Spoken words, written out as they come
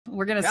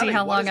We're going to see Kelle,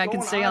 how what long is I can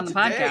going stay on the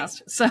today?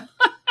 podcast. So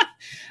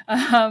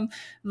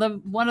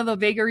one of the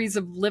vagaries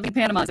of living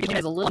Panama is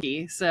a little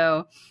key.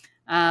 So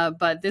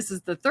but this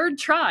is the third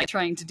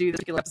trying to do this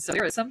particular episode.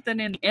 There is something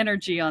in the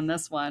energy on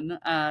this one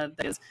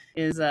that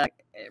is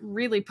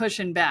really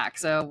pushing back.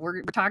 So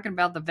we're talking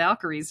about the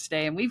Valkyries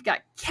today, and we've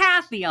got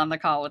Kathy on the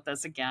call with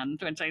us again,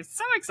 which I'm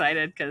so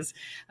excited because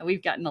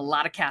we've gotten a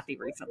lot of Kathy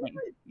recently.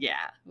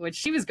 Yeah, which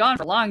she was gone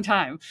for a long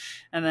time,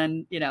 and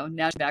then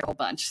now she's back a whole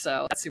bunch.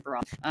 So that's super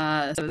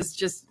awesome. So this is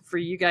just for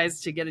you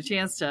guys to get a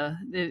chance to,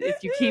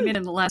 if you came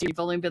in the last, you've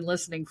only been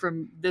listening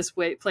from this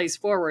place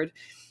forward,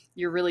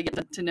 you're really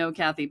getting to know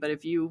Kathy. But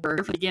if you were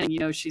here from the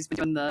beginning, she's been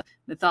doing the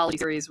Mythology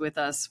Series with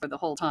us for the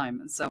whole time.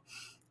 And so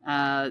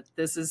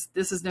this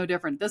is no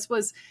different. This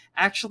was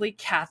actually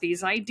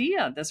Kathy's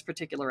idea, this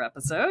particular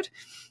episode.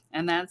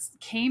 And that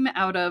came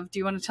out of, do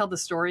you want to tell the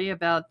story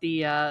about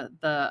the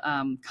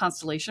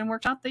constellation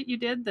workshop that you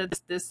did, that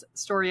this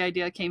story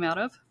idea came out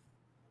of?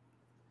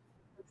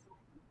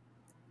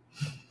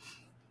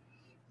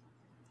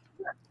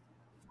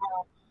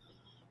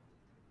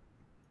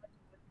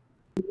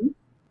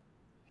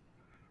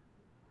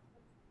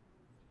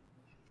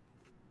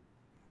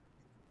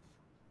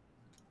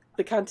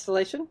 The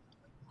constellation?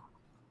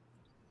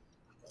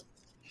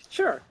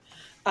 Sure.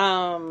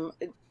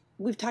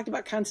 We've talked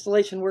about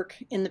constellation work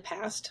in the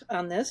past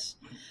on this.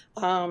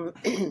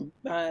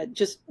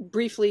 Just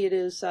briefly, it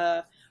is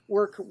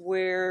work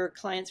where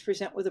clients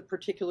present with a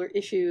particular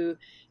issue,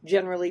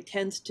 generally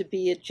tends to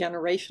be a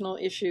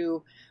generational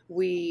issue.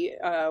 We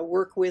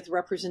work with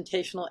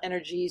representational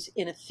energies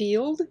in a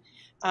field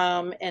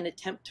and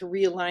attempt to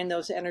realign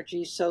those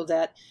energies so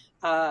that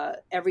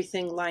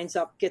everything lines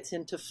up, gets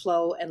into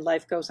flow, and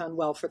life goes on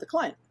well for the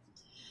client.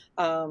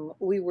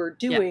 We were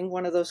doing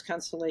one of those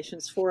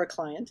constellations for a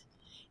client,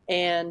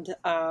 and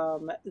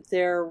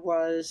there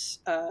was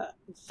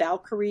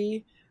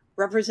Valkyrie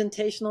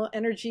representational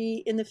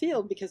energy in the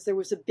field because there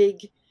was a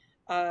big,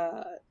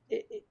 there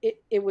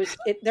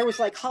was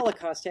like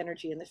Holocaust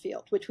energy in the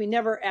field, which we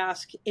never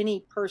ask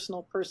any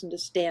personal person to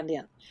stand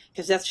in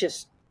because that's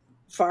just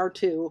far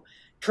too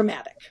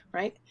traumatic,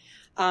 right?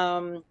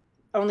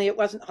 Only it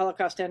wasn't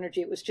Holocaust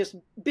energy. It was just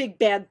big,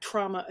 bad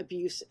trauma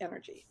abuse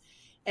energy.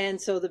 And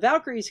so the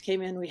Valkyries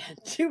came in. We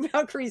had 2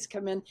 Valkyries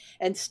come in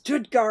and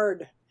stood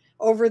guard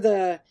over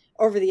the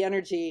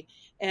energy.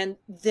 And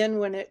then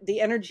when the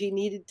energy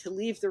needed to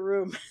leave the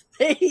room,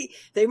 they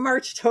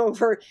marched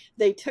over,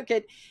 they took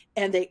it,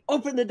 and they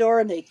opened the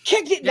door and they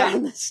kicked it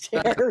down the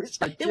stairs.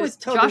 It was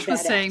totally Josh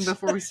was saying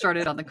before we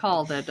started on the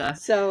call that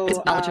his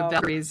knowledge of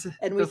Valkyries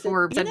and we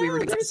before said, we were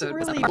doing this episode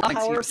really was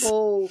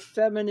powerful,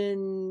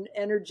 feminine,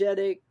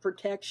 energetic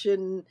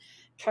protection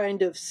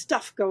kind of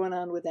stuff going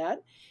on with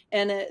that.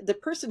 And the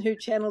person who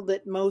channeled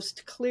it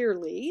most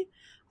clearly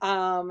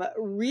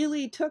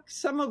really took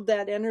some of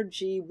that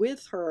energy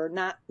with her,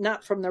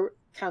 not from the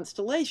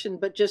constellation,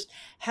 but just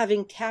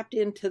having tapped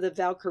into the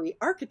Valkyrie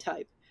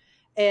archetype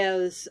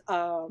as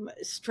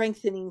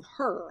strengthening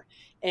her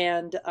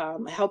and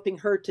helping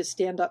her to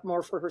stand up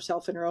more for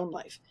herself in her own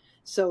life.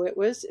 So it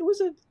was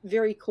a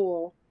very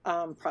cool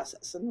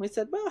process. And we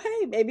said, well,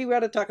 hey, maybe we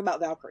ought to talk about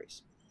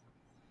Valkyries.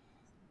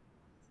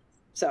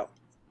 So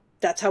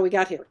that's how we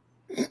got here.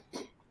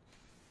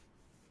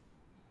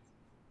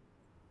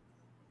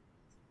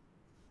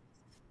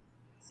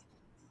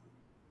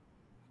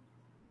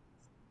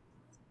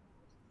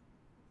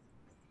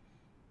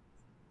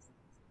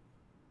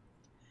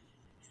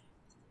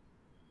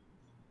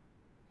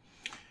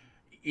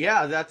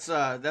 Yeah,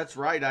 that's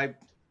right. I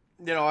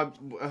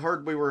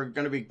heard we were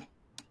going to be,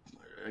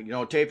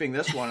 taping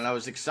this one, and I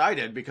was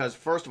excited because,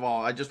 first of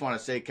all, I just want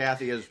to say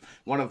Kathy is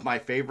one of my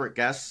favorite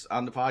guests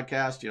on the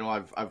podcast.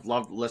 I've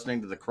loved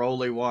listening to the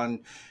Crowley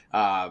one,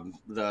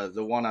 the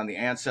one on the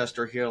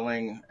ancestor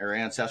healing or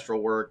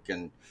ancestral work,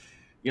 and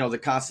the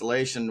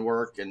constellation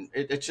work, and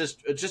it's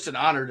just an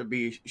honor to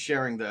be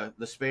sharing the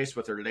space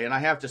with her today. And I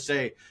have to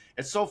say,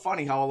 it's so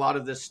funny how a lot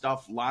of this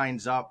stuff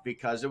lines up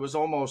because it was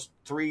almost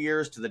 3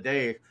 years to the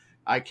day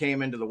I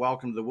came into the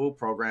Welcome to the Woo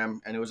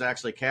program, and it was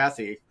actually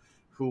Kathy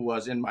who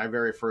was in my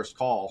very first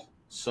call.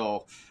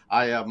 So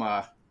I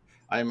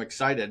am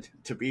excited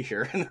to be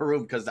here in the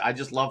room because I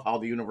just love how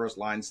the universe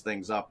lines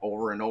things up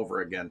over and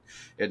over again.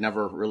 It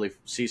never really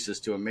ceases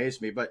to amaze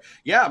me. But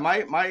yeah,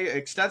 my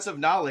extensive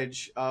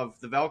knowledge of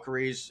the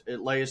Valkyries, it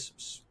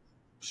lays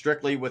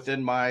strictly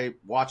within my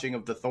watching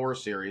of the Thor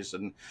series,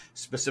 and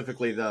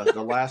specifically the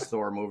last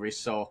Thor movie.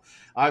 So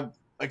I'm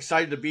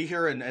excited to be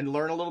here and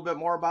learn a little bit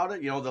more about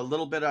it. The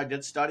little bit I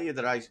did study,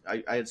 that I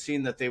had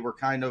seen that they were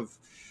kind of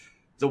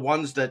the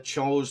ones that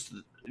chose,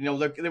 they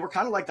were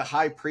kind of like the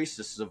high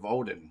priestesses of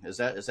Odin. Is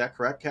that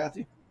correct,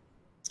 Kathy?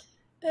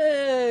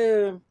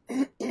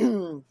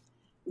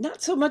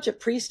 Not so much a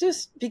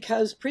priestess,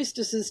 because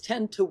priestesses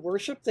tend to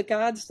worship the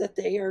gods that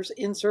they are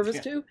in service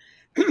to.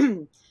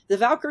 The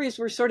Valkyries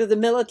were sort of the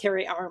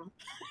military arm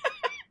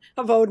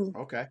of Odin.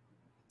 Okay.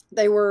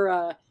 They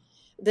were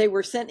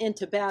sent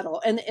into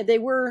battle, and they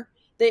were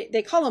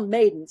they call them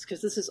maidens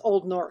because this is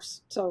Old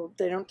Norse, so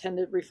they don't tend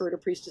to refer to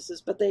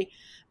priestesses, but they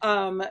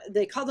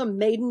call them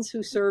maidens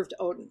who served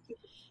Odin,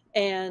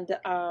 and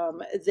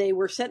they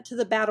were sent to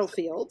the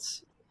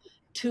battlefields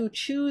to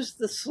choose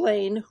the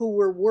slain who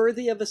were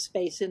worthy of a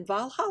space in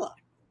Valhalla.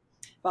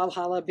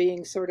 Valhalla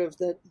being sort of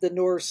the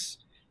Norse.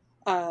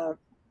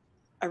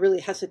 I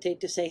really hesitate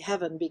to say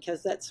heaven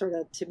because that sort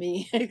of, to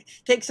me,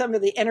 takes some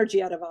of the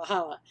energy out of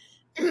Valhalla.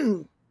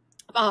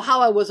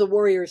 Valhalla was a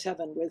warrior's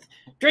heaven with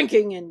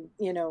drinking and,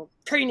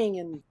 training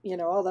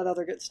and, all that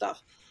other good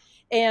stuff.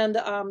 And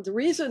the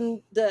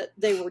reason that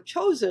they were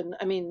chosen,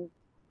 I mean,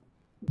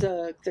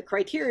 the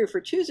criteria for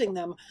choosing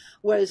them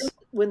was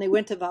when they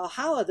went to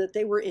Valhalla that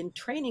they were in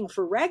training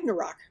for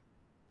Ragnarok.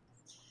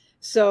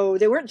 So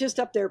they weren't just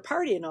up there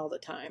partying all the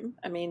time.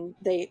 I mean,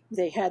 they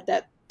had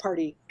that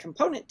party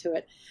component to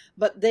it,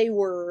 but they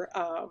were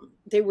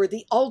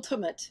the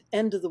ultimate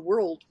end of the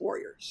world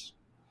warriors,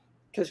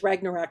 because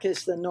Ragnarok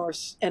is the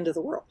Norse end of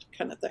the world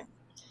kind of thing.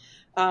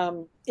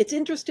 It's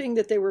interesting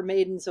that they were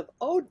maidens of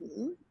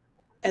Odin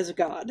as a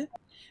god,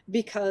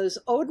 because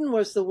Odin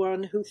was the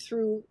one who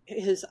threw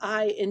his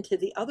eye into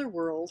the other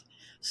world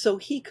so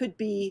he could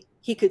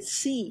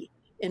see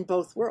in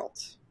both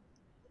worlds.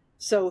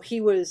 So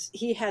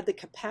he had the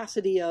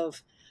capacity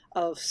of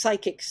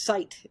psychic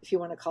sight, if you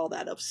want to call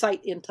that, of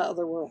sight into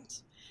other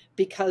worlds,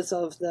 because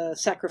of the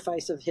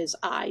sacrifice of his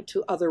eye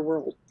to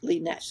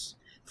otherworldliness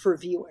for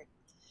viewing.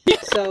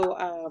 So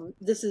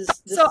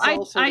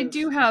I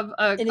do have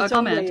a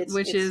comment,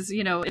 which is,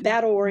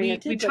 battle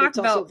oriented. We talk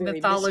about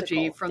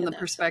mythology from the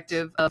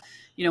perspective of,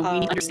 we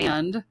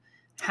understand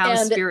how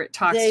Spirit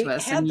talks to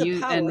us,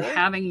 and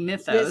having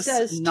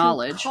mythos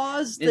knowledge,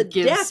 it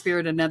gives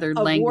Spirit another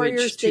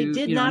language to,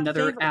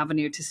 another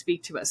avenue to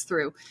speak to us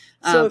through.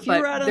 So if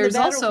but there's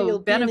also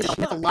beneficial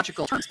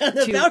mythological terms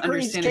to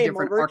understanding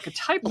different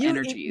archetypal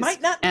energies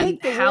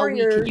and how we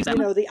can use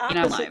them in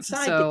our lives.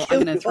 So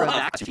I'm going to throw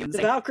that to you and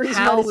say,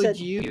 how would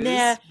you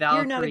use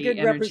Valkyrie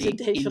energy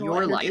in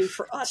your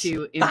life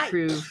to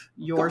improve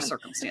your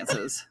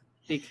circumstances?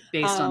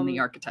 Based on the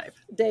archetype.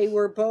 They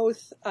were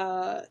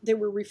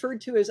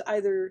referred to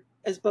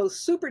as both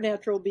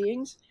supernatural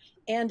beings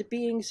and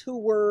beings who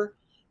were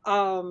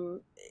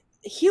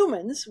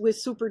humans with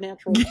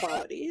supernatural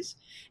qualities,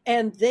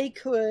 and they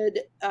could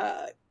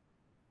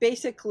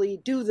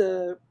basically do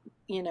the,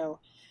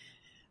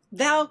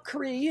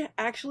 Valkyrie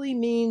actually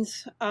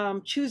means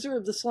chooser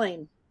of the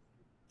slain.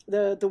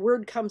 The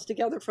word comes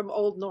together from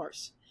Old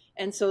Norse,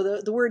 and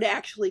so the word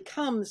actually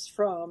comes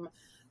from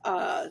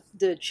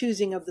the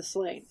choosing of the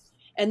slain.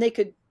 And they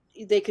could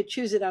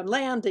choose it on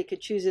land, they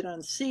could choose it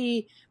on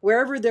sea,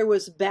 wherever there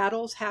was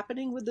battles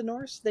happening with the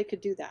Norse, they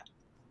could do that.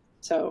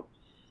 So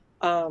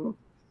I'm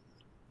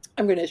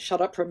going to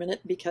shut up for a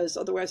minute, because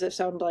otherwise I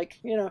sound like,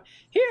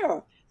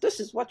 here, this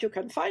is what you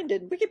can find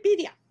in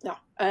Wikipedia. No,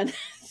 and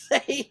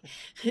say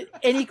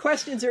any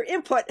questions or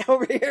input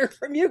over here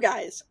from you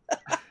guys.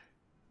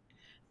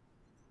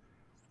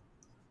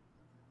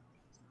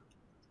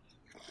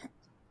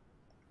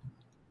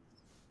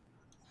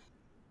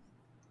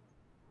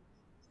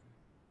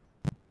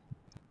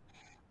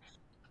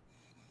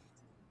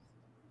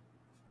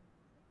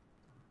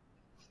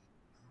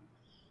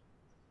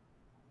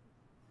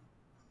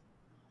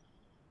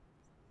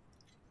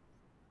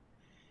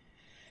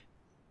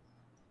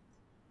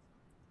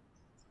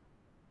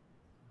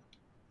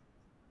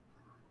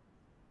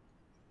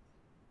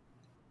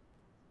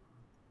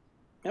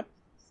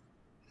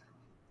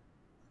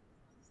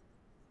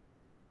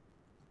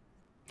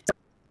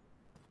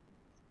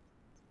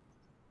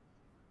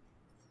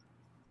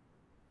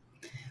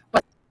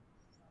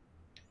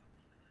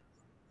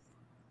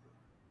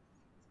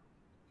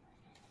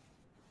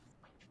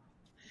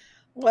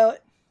 Well,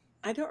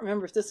 I don't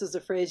remember if this is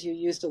a phrase you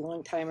used a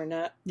long time or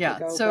not. Yeah,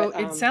 ago, so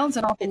it sounds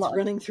an awful lot. It's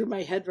running through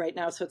my head right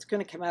now, so it's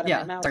going to come out of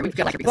my mouth. Sorry, we've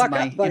got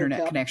my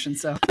internet connection,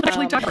 so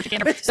actually talk about the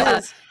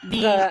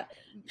camera.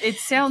 It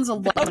sounds a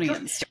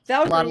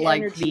lot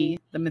like the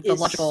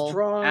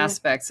mythological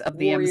aspects of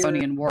the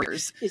Amazonian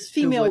warriors,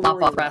 who would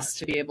lop off rest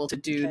to be able to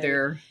do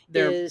their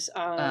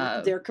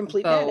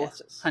complete bow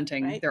badasses,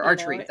 hunting, right? their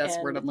archery. That's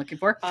the word I'm looking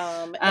for.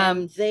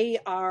 And they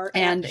are.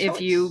 And if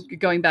you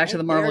going back to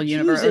the Marvel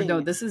universe, no,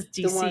 this is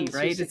DC,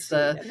 right? It's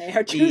they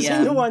are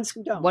choosing the ones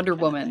who don't. Wonder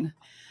Woman.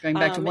 Going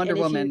back to Wonder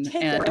Woman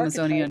and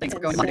Amazonian things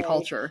going on to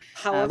culture,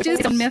 which is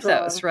a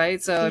mythos,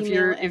 right? So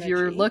if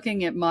you're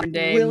looking at modern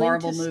day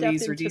Marvel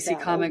movies or DC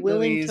comic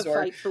movies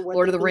or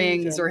Lord of the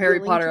Rings or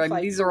Harry Potter, I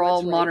mean, these are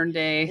all modern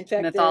day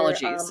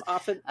mythologies.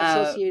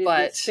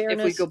 But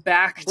if we go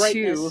back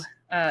to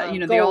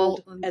they all,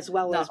 as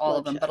well not as all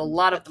of them, but a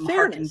lot of them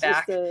harken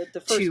back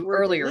to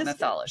earlier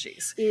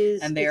mythologies,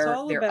 and they're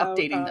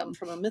updating them.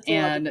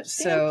 And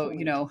so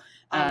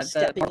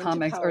the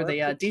comics or the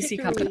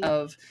DC comic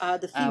of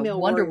the female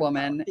Wonder warrior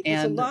Woman power,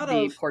 and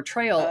the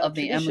portrayal of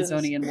the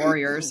Amazonian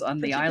warriors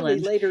on the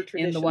island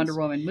in the Wonder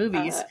Woman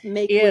movies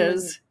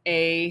is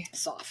a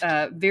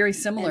very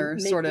similar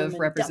sort of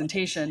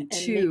representation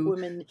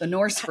to the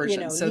Norse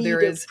version. So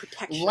there is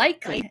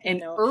likely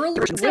an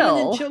earlier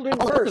still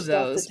all of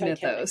those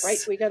mythos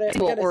right? We gotta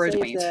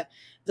originate.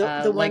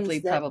 The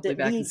likely ones probably that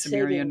back in need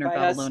Sumerian or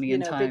saving by us, Babylonian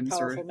big, times, or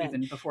powerful men.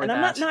 even before and that.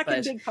 I'm not knocking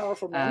but big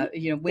powerful men.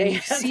 when you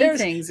see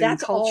things in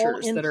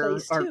cultures that are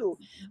too.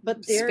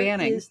 But there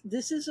spanning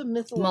this is a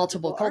mythological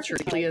multiple cultures,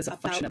 it really is a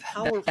function of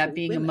that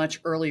being a much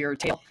earlier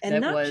tale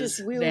that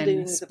was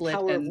then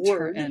split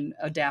and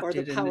adapted,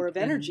 or the power of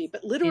energy,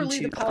 but literally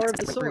the power of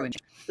the sword,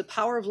 the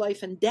power of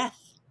life and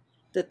death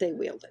that they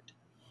wielded.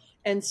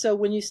 And so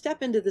when you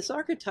step into this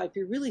archetype,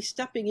 you're really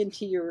stepping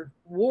into your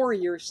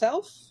warrior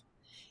self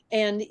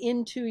and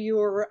into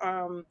your,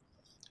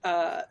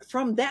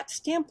 from that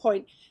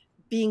standpoint,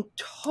 being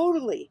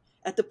totally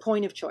at the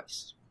point of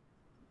choice.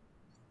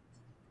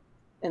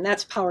 And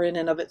that's power in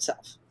and of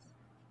itself.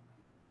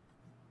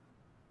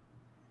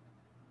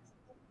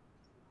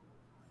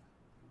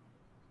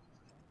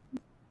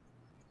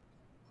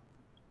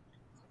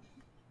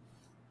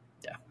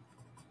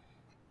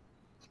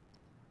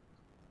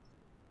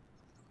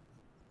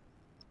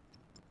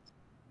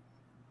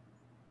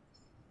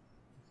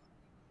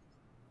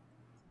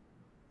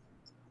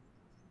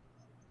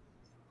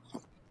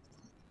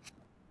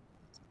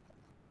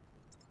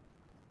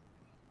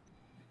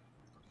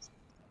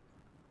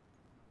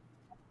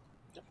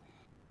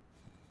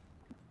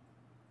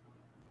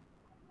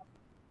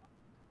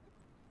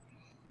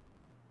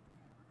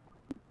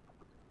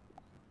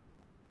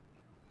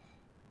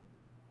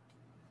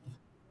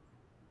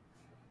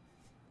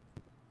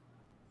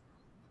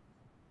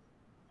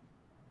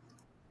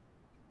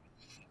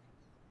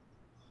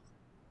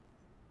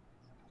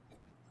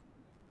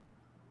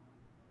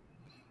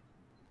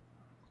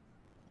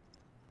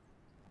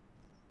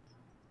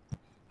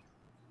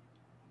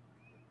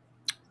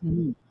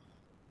 Mm.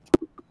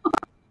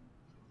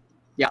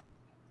 Yeah.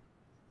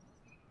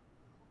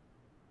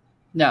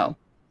 No.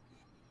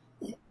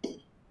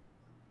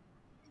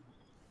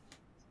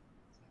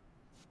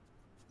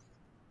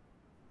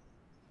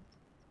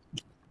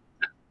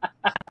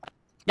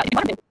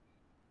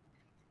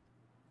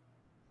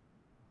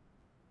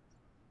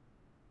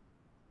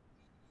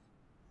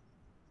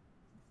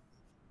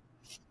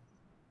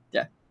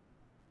 Yeah.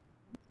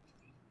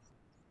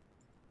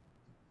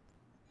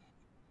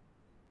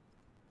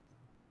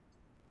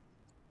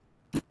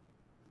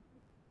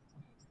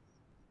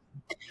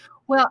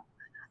 Well,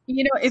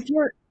 if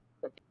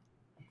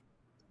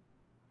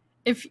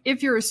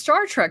you're a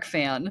Star Trek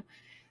fan,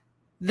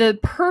 the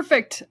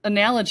perfect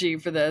analogy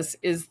for this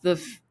is the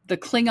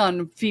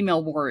Klingon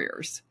female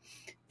warriors,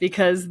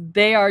 because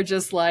they are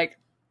just like,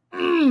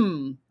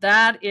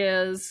 that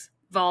is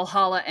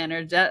Valhalla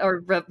energy,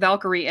 or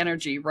Valkyrie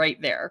energy right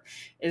there,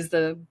 is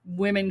the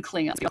women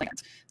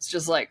Klingons. It's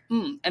just like,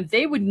 and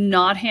they would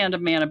not hand a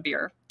man a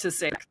beer to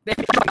say,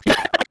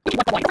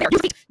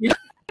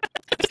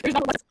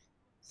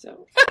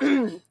 So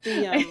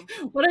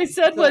what I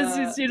said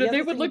was,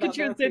 they would look at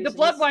you and say, the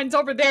blood wine's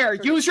over there.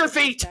 Use your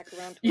feet. Back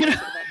around to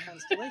about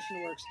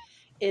constellation works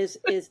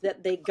is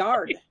that they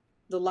guard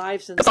the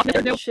lives and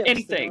the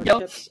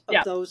ships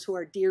of those who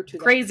are dear to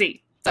them.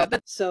 Crazy.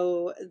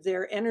 So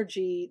their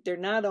energy, they're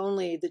not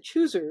only the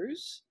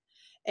choosers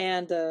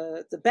and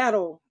the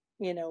battle,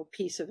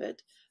 piece of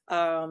it,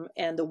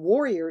 and the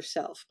warrior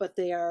self, but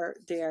they are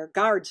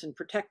guards and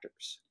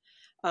protectors.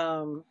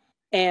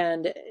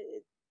 And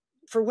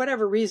for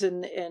whatever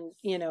reason, and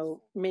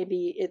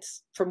maybe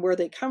it's from where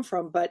they come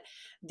from, but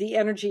the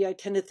energy I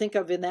tend to think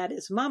of in that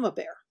is mama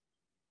bear.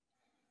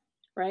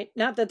 Right?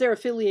 Not that they're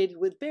affiliated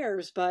with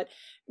bears, but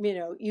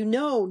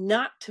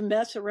not to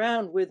mess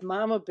around with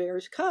mama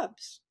bear's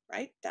cubs,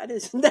 right? That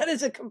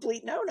is a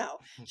complete no-no.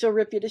 She'll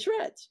rip you to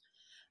shreds.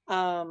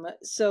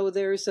 So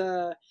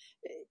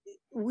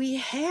we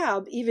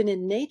have, even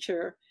in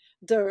nature,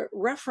 the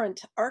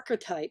referent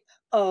archetype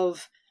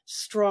of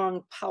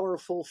strong,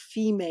 powerful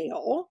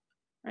female,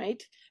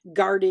 right?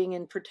 Guarding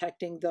and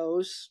protecting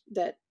those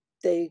that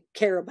they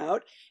care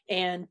about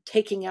and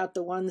taking out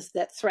the ones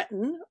that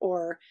threaten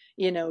or,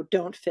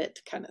 don't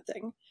fit, kind of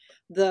thing.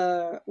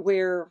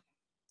 Where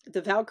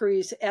the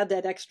Valkyries add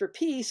that extra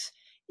piece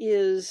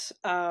is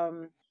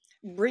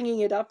bringing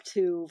it up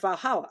to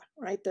Valhalla,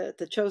 right?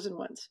 The chosen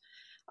ones.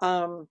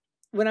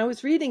 When I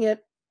was reading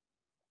it,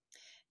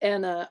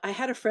 and I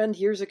had a friend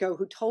years ago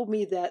who told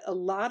me that a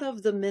lot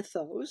of the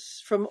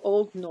mythos from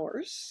Old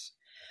Norse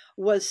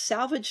was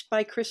salvaged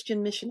by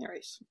Christian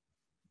missionaries.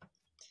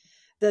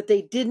 That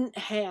they didn't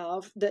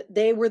have, that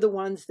they were the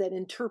ones that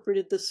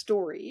interpreted the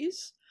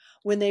stories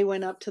when they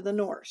went up to the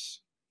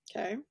Norse.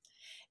 Okay.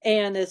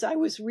 And as I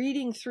was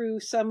reading through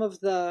some of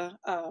the,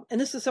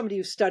 and this is somebody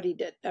who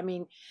studied it. I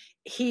mean,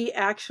 he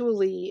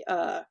actually,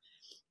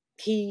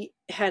 he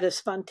had a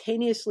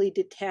spontaneously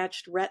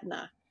detached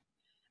retina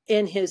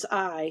in his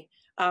eye.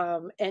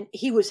 And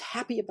he was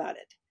happy about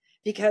it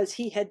because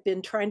he had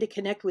been trying to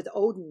connect with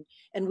Odin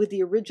and with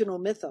the original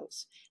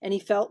mythos. And he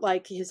felt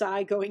like his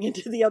eye going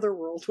into the other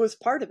world was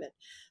part of it.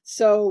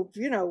 So,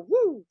 you know,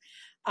 woo.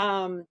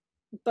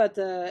 But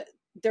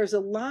there's a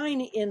line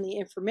in the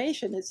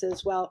information that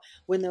says, well,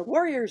 when the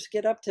warriors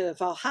get up to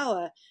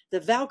Valhalla, the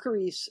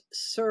Valkyries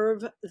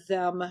serve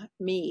them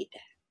mead.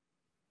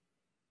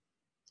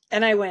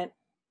 And I went,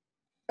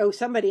 oh,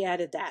 somebody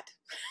added that.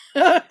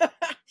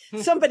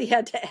 Somebody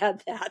had to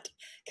add that,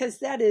 because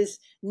that is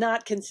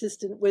not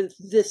consistent with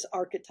this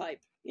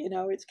archetype. You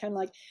know, it's kind of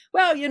like,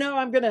 well, you know,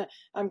 I'm gonna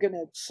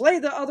slay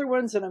the other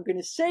ones, and I'm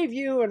gonna save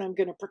you, and I'm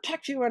gonna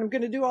protect you, and I'm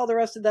gonna do all the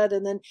rest of that,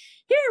 and then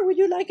here, would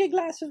you like a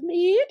glass of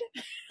mead?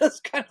 It's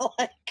kind of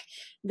like,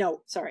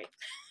 no, sorry,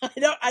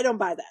 I don't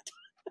buy that.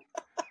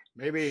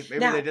 Maybe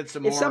now, they did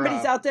some more. If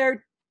somebody's out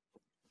there,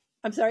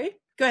 I'm sorry.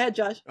 Go ahead,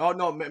 Josh. Oh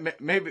no,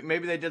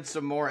 maybe they did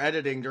some more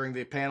editing during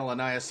the panel of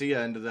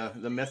Nicaea into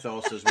the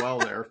mythos as well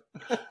there.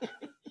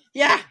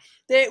 Yeah,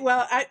 I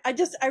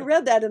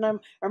read that, and I'm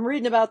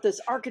reading about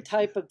this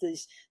archetype of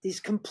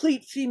these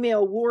complete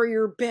female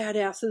warrior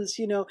badasses,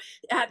 you know,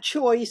 at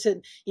choice,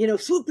 and, you know,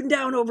 swooping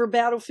down over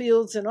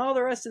battlefields and all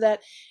the rest of that,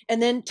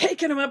 and then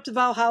taking them up to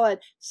Valhalla and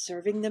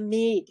serving them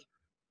mead.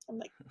 I'm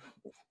like,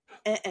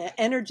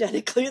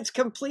 energetically, it's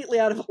completely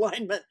out of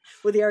alignment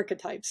with the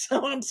archetype.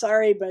 So I'm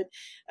sorry, but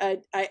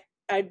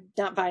I'm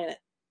not buying it.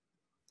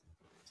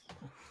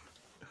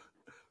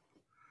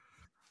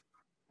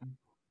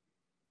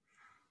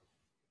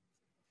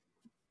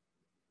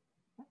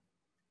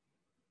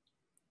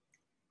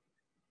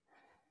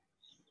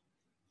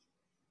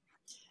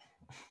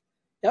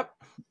 Yep.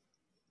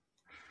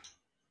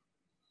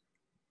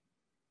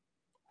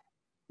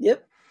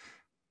 Yep.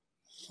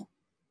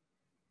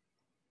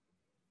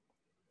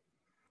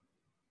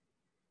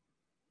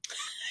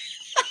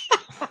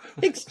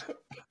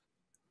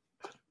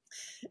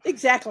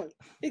 Exactly.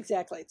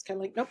 It's kind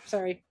of like, nope,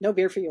 sorry, no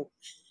beer for you.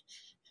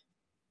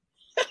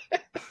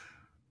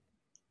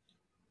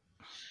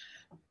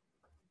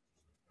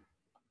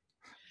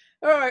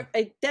 All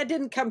right, that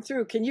didn't come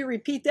through. Can you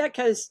repeat that?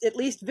 Because at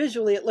least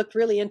visually, it looked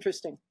really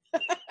interesting.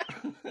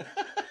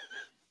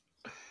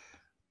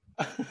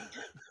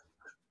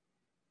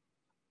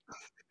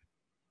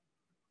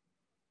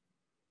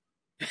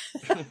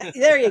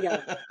 There you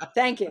go.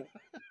 Thank you.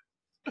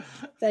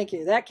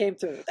 That came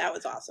through. That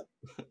was awesome.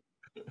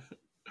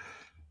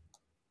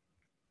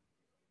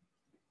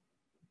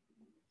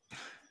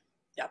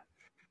 Yep.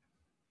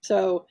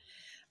 So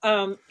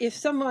if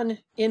someone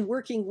in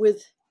working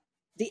with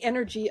the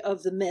energy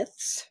of the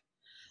myths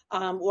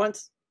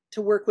wants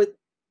to work with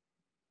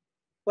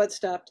what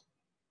stopped?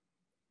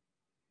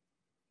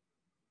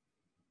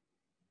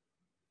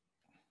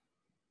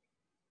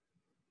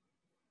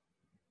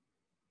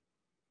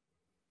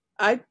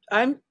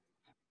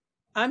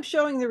 I'm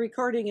showing the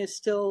recording is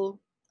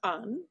still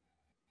on.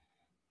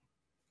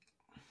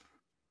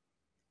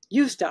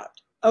 You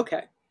stopped.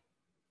 Okay.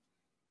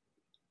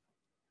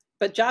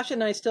 But Josh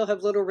and I still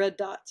have little red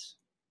dots.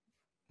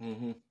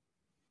 Mm-hmm.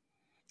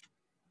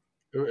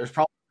 It was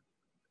probably,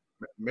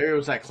 maybe it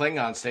was that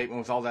Klingon statement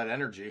with all that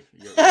energy.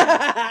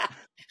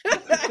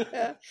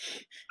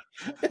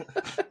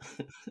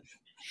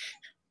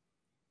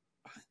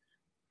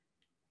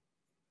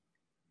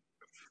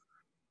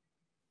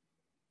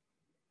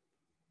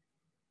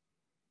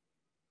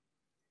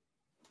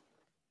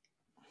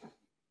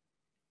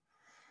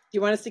 Do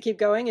you want us to keep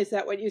going? Is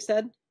that what you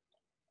said?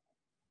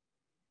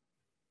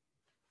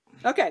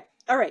 Okay.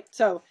 All right.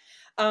 So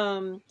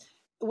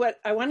what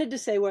I wanted to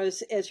say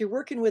was, as you're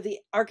working with the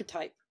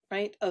archetype,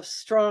 right, of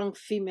strong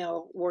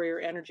female warrior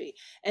energy,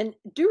 and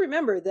do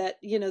remember that,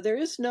 you know, there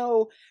is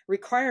no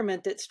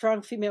requirement that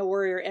strong female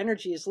warrior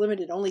energy is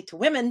limited only to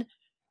women.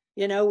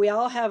 You know, we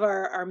all have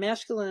our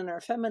masculine and our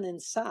feminine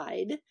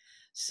side.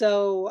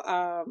 So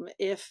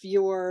if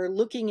you're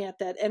looking at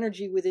that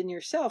energy within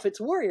yourself, it's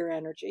warrior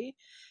energy.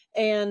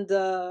 And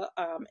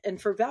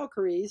for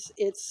Valkyries,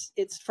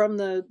 it's from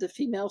the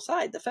female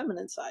side, the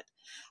feminine side.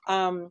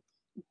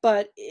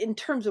 But in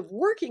terms of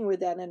working with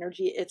that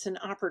energy, it's an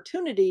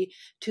opportunity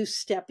to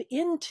step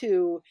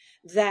into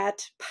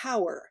that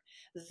power,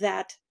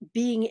 that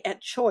being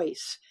at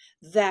choice,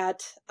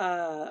 that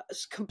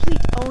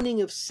complete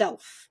owning of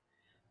self.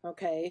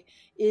 Okay,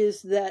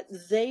 is that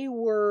they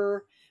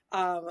were,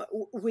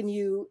 when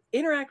you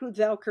interact with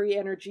Valkyrie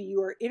energy,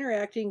 you are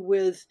interacting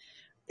with,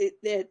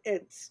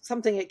 it's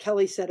something that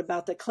Kelle said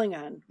about the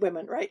Klingon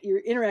women, right? You're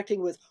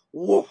interacting with,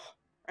 whoa,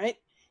 right?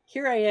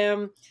 Here I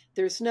am.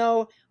 There's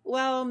no,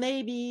 well,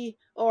 maybe,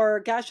 or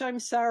gosh, I'm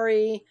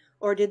sorry,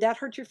 or did that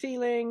hurt your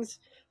feelings?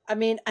 I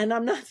mean, and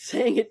I'm not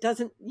saying it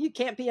doesn't, you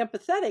can't be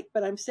empathetic,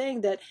 but I'm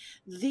saying that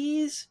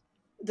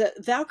the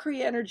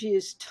Valkyrie energy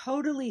is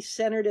totally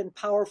centered and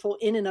powerful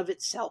in and of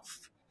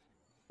itself.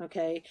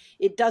 Okay.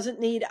 It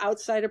doesn't need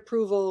outside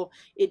approval.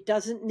 It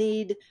doesn't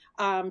need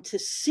to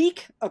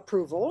seek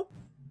approval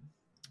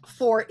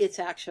for its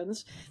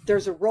actions.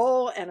 There's a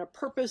role and a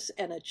purpose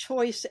and a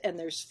choice, and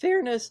there's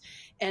fairness,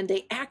 and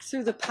they act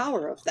through the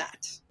power of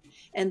that.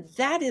 And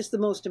that is the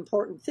most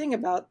important thing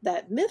about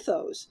that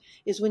mythos,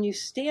 is when you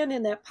stand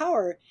in that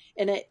power.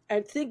 And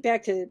I think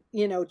back to,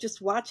 you know,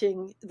 just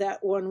watching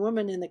that one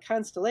woman in the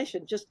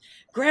constellation just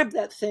grab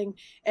that thing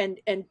and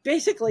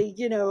basically,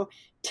 you know,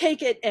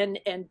 take it and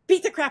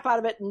beat the crap out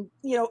of it and,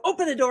 you know,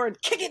 open the door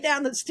and kick it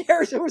down the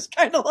stairs. It was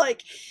kind of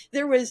like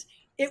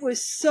it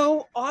was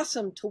so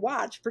awesome to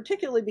watch,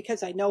 particularly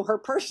because I know her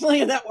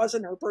personally and that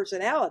wasn't her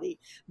personality.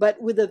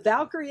 But with the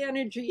Valkyrie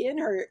energy in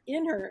her,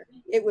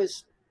 it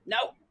was, no,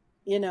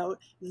 you know,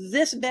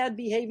 this bad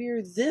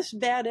behavior, this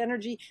bad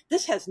energy,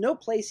 this has no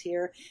place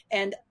here.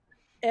 And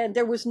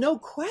there was no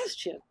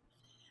question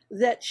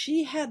that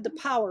she had the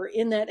power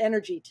in that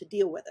energy to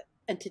deal with it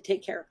and to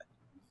take care of it.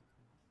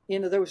 You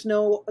know, there was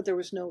no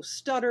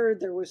stutter,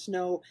 there was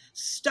no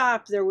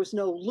stop, there was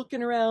no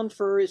looking around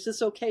for, is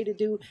this okay to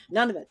do?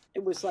 None of it.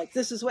 It was like,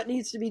 this is what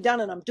needs to be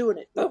done and I'm doing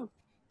it. Boom.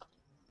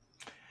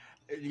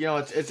 You know,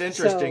 it's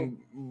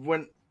interesting.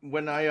 So,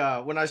 when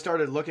I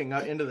started looking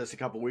into this a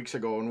couple of weeks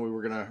ago when we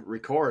were going to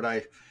record,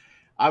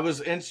 I was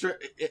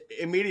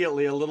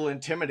immediately a little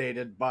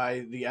intimidated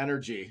by the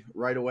energy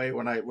right away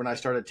when I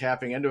started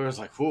tapping into it. I was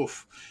like,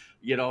 oof.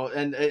 You know,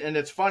 and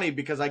it's funny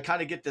because I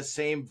kind of get the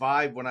same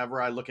vibe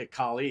whenever I look at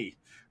Kelle,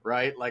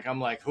 right? Like,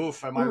 I'm like,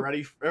 oof, am I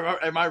ready?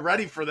 Am I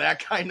ready for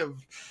that kind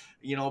of,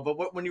 you know?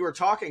 But when you were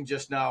talking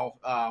just now,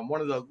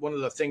 one of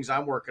the things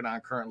I'm working on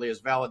currently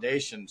is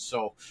validation.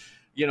 So,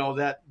 you know,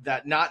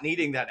 that not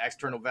needing that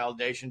external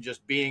validation,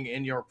 just being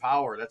in your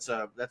power. That's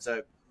a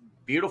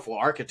beautiful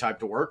archetype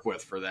to work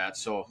with for that.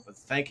 So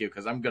thank you,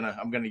 because I'm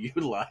gonna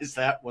utilize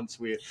that once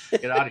we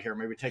get out of here.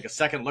 Maybe take a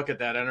second look at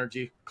that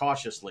energy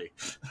cautiously.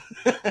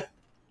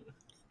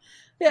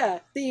 Yeah,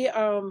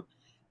 you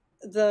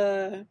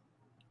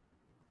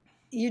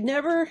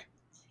never,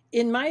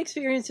 in my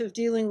experience of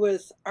dealing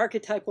with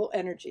archetypal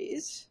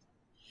energies,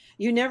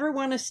 you never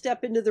want to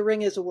step into the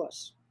ring as a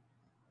wuss.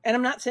 And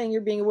I'm not saying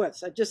you're being a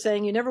wuss. I'm just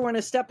saying you never want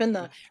to step in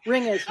the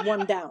ring as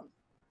one down.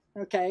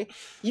 Okay.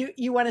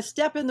 You want to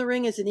step in the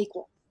ring as an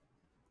equal.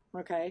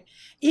 Okay.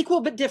 Equal,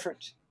 but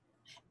different.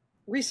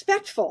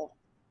 Respectful.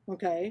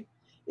 Okay.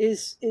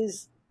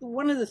 Is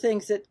one of the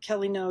things that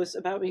Kelle knows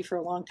about me for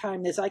a long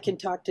time is I can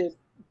talk to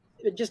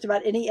just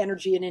about any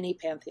energy in any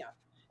pantheon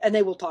and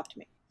they will talk to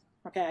me.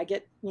 Okay.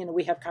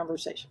 We have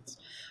conversations.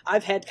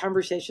 I've had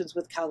conversations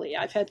with Kelle.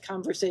 I've had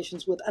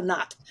conversations with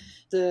Anat,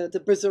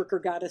 the berserker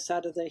goddess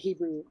out of the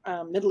Hebrew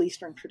Middle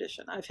Eastern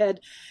tradition. I've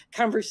had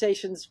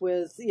conversations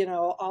with,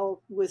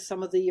 with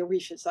some of the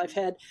Orishas. I've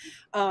had,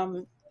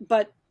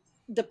 but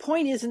the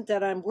point isn't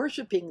that I'm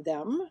worshiping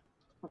them.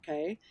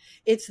 Okay.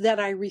 It's that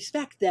I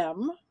respect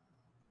them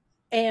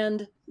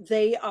and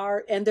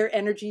their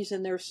energies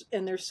and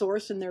their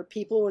source and their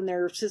people and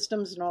their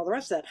systems and all the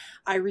rest of that.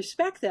 I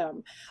respect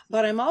them,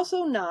 but I'm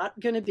also not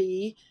going to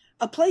be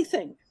a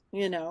plaything.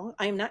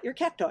 I'm not your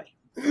cat toy.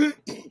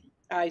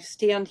 I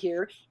stand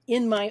here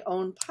in my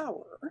own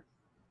power.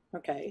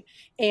 Okay.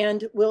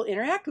 And will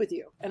interact with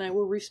you and I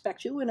will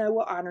respect you and I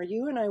will honor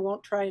you and I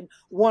won't try and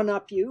one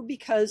up you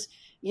because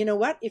you know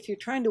what? If you're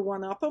trying to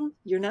one up them,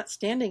 you're not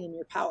standing in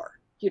your power.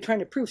 You're trying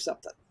to prove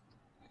something.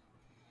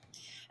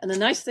 And the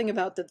nice thing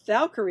about the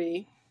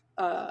Valkyrie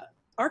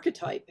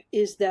archetype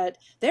is that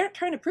they aren't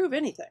trying to prove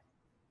anything.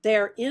 They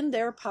are in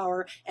their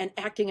power and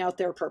acting out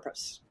their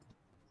purpose,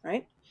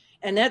 right?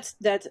 And that's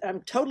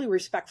I'm totally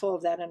respectful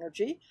of that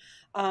energy,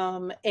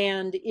 and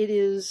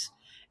it's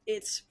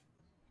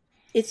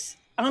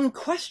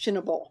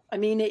unquestionable. I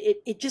mean,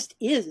 it just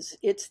is.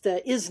 It's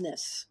the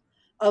isness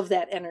of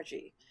that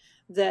energy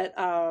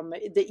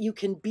that you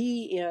can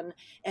be in,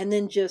 and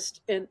then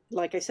and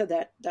like I said,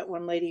 that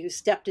one lady who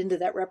stepped into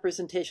that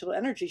representational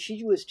energy,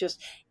 she was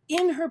just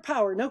in her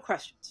power, no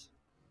questions,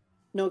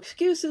 no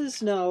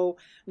excuses, no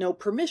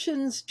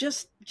permissions,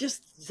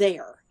 just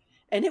there,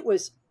 and it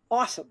was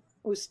awesome.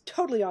 It was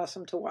totally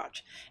awesome to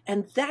watch,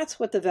 and that's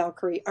what the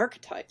Valkyrie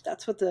archetype,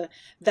 that's what the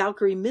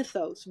Valkyrie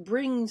mythos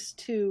brings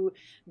to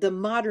the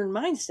modern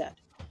mindset,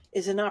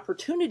 is an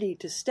opportunity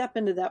to step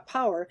into that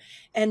power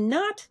and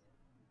not.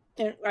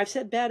 And I've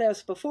said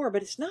badass before,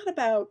 but it's not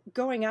about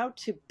going out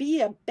to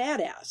be a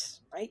badass,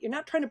 right? You're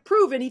not trying to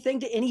prove anything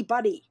to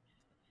anybody,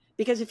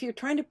 because if you're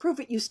trying to prove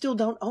it, you still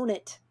don't own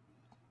it.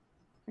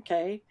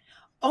 Okay.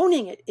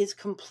 Owning it is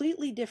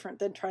completely different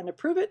than trying to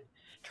prove it,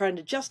 trying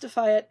to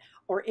justify it,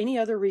 or any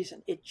other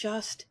reason. It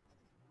just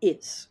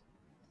is.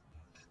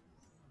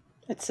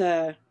 It's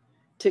to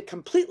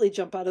completely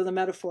jump out of the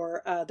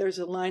metaphor. There's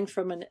a line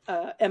from an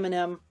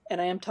Eminem,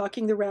 and I am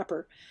talking the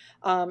rapper,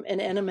 an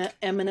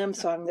Eminem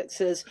song that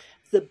says,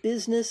 "The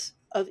business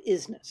of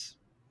isness."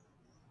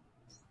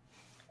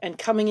 And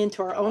coming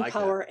into our own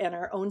power and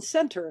our own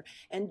center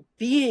and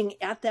being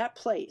at that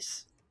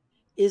place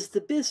is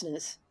the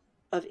business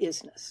of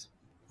isness.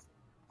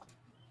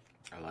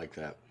 I like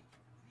that.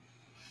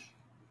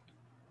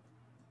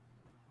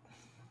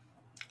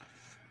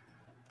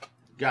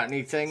 Got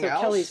anything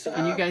else?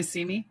 Can you guys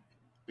see me?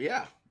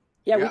 Yeah.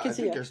 Yeah, we can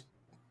see you.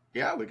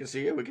 Yeah, we can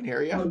see you. We can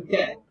hear you.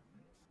 Okay.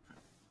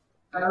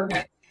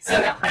 Okay.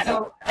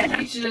 So I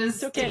think you should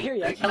still can't hear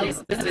you.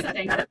 Kelle's, this is the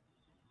thing.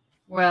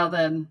 Well,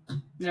 then,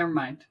 never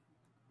mind.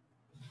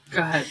 Go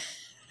ahead.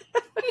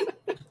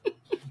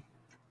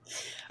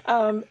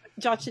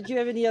 Josh, did you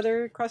have any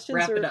other questions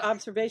Wrap it or up.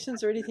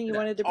 observations or anything you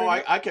wanted to bring Oh,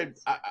 up?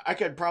 I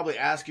could probably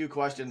ask you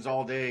questions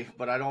all day,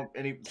 but I don't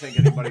think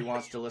anybody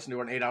wants to listen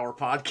to an 8-hour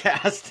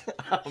podcast.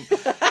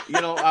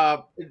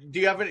 Do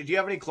you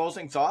have any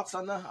closing thoughts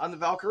on the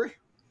Valkyrie?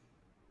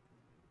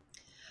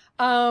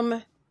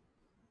 I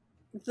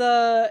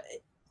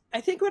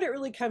think what it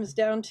really comes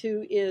down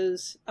to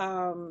is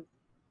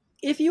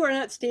if you are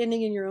not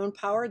standing in your own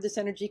power, this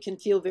energy can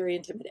feel very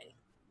intimidating.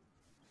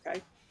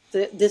 Okay.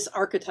 This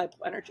archetypal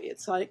energy.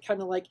 It's like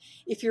kind of like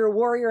if you're a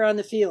warrior on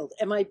the field,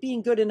 am I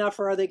being good enough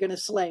or are they going to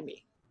slay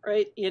me?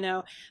 Right.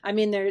 I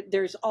mean,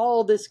 there's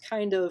all this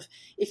kind of,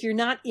 if you're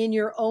not in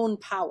your own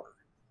power,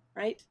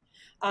 right?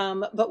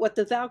 But what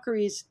the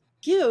Valkyries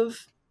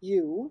give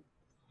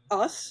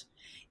us,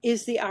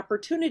 is the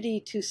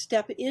opportunity to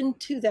step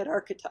into that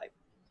archetype,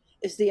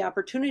 is the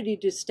opportunity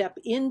to step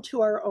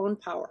into our own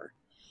power,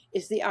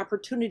 is the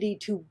opportunity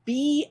to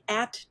be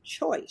at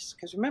choice.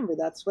 Because remember,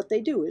 that's what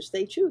they do, is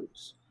they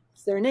choose.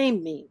 As their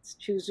name means,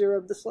 chooser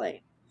of the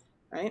slain,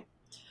 right?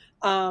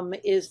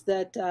 Is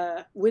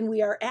that when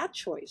we are at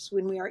choice,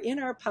 when we are in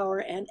our power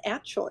and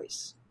at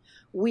choice,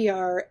 we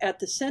are at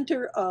the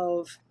center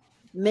of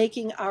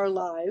making our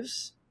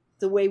lives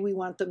the way we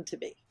want them to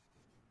be.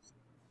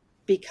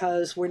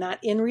 Because we're not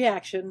in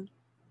reaction,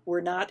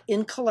 we're not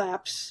in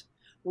collapse,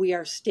 we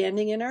are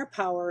standing in our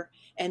power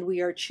and we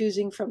are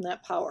choosing from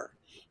that power.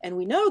 And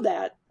we know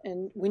that,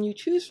 and when you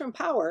choose from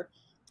power,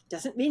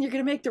 doesn't mean you're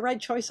going to make the right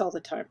choice all the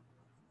time,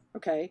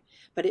 okay?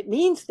 But it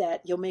means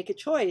that you'll make a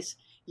choice,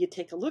 you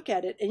take a look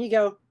at it and you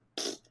go,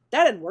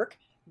 that didn't work,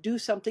 do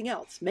something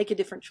else, make a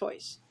different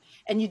choice.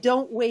 And you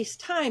don't waste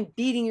time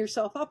beating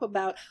yourself up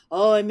about,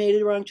 oh, I made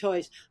a wrong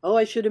choice. Oh,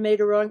 I should have made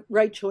a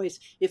right choice.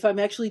 If I'm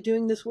actually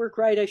doing this work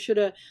right, I should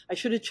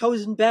have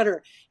chosen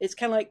better. It's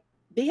kind of like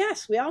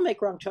BS. We all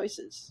make wrong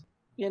choices,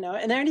 and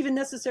they aren't even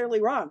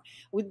necessarily wrong.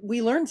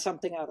 We learn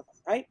something out of them,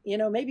 right?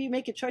 Maybe you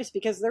make a choice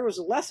because there was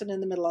a lesson in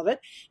the middle of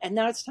it, and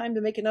now it's time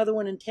to make another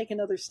one and take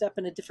another step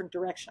in a different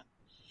direction.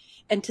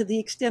 And to the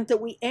extent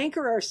that we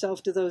anchor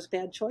ourselves to those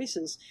bad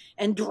choices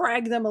and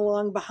drag them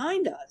along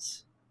behind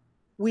us,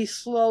 we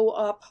slow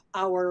up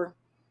our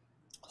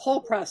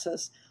whole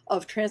process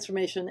of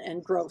transformation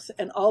and growth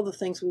and all the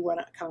things we want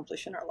to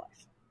accomplish in our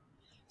life.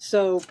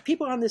 So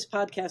people on this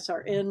podcast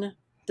are in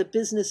the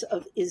business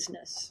of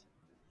isness.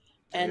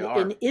 And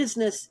in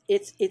isness,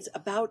 it's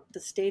about the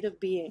state of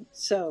being.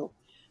 So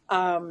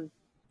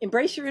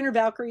embrace your inner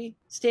Valkyrie,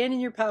 stand in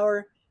your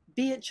power,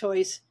 be at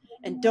choice,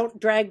 and don't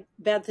drag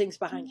bad things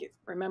behind you.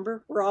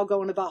 Remember, we're all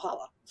going to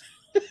Valhalla.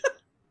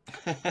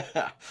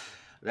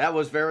 That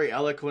was very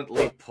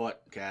eloquently put,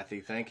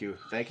 Kathy. Thank you.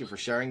 Thank you for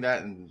sharing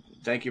that, and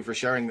thank you for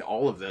sharing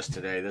all of this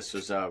today. This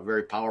was a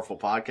very powerful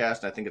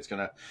podcast. I think it's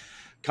going to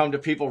come to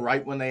people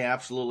right when they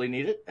absolutely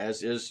need it,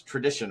 as is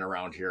tradition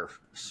around here.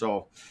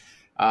 So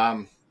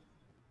I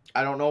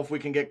don't know if we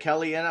can get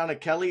Kelle in on a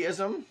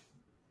Kelleism.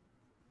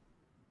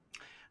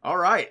 All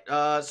right.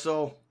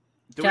 So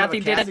do Kathy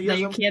we have a did it. No,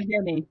 you can't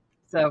hear me.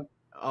 So.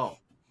 Oh.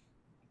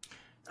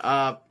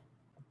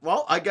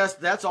 Well, I guess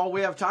that's all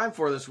we have time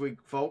for this week,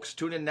 folks.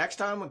 Tune in next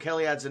time when Kelle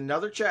adds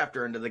another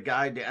chapter into the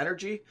guide to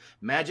energy,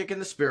 magic,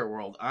 and the spirit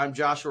world. I'm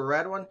Joshua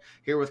Radwin,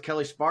 here with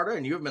Kelle Sparta,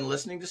 and you have been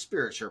listening to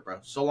Spirit Sherpa.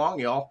 So long,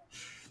 y'all.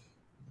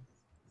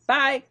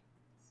 Bye.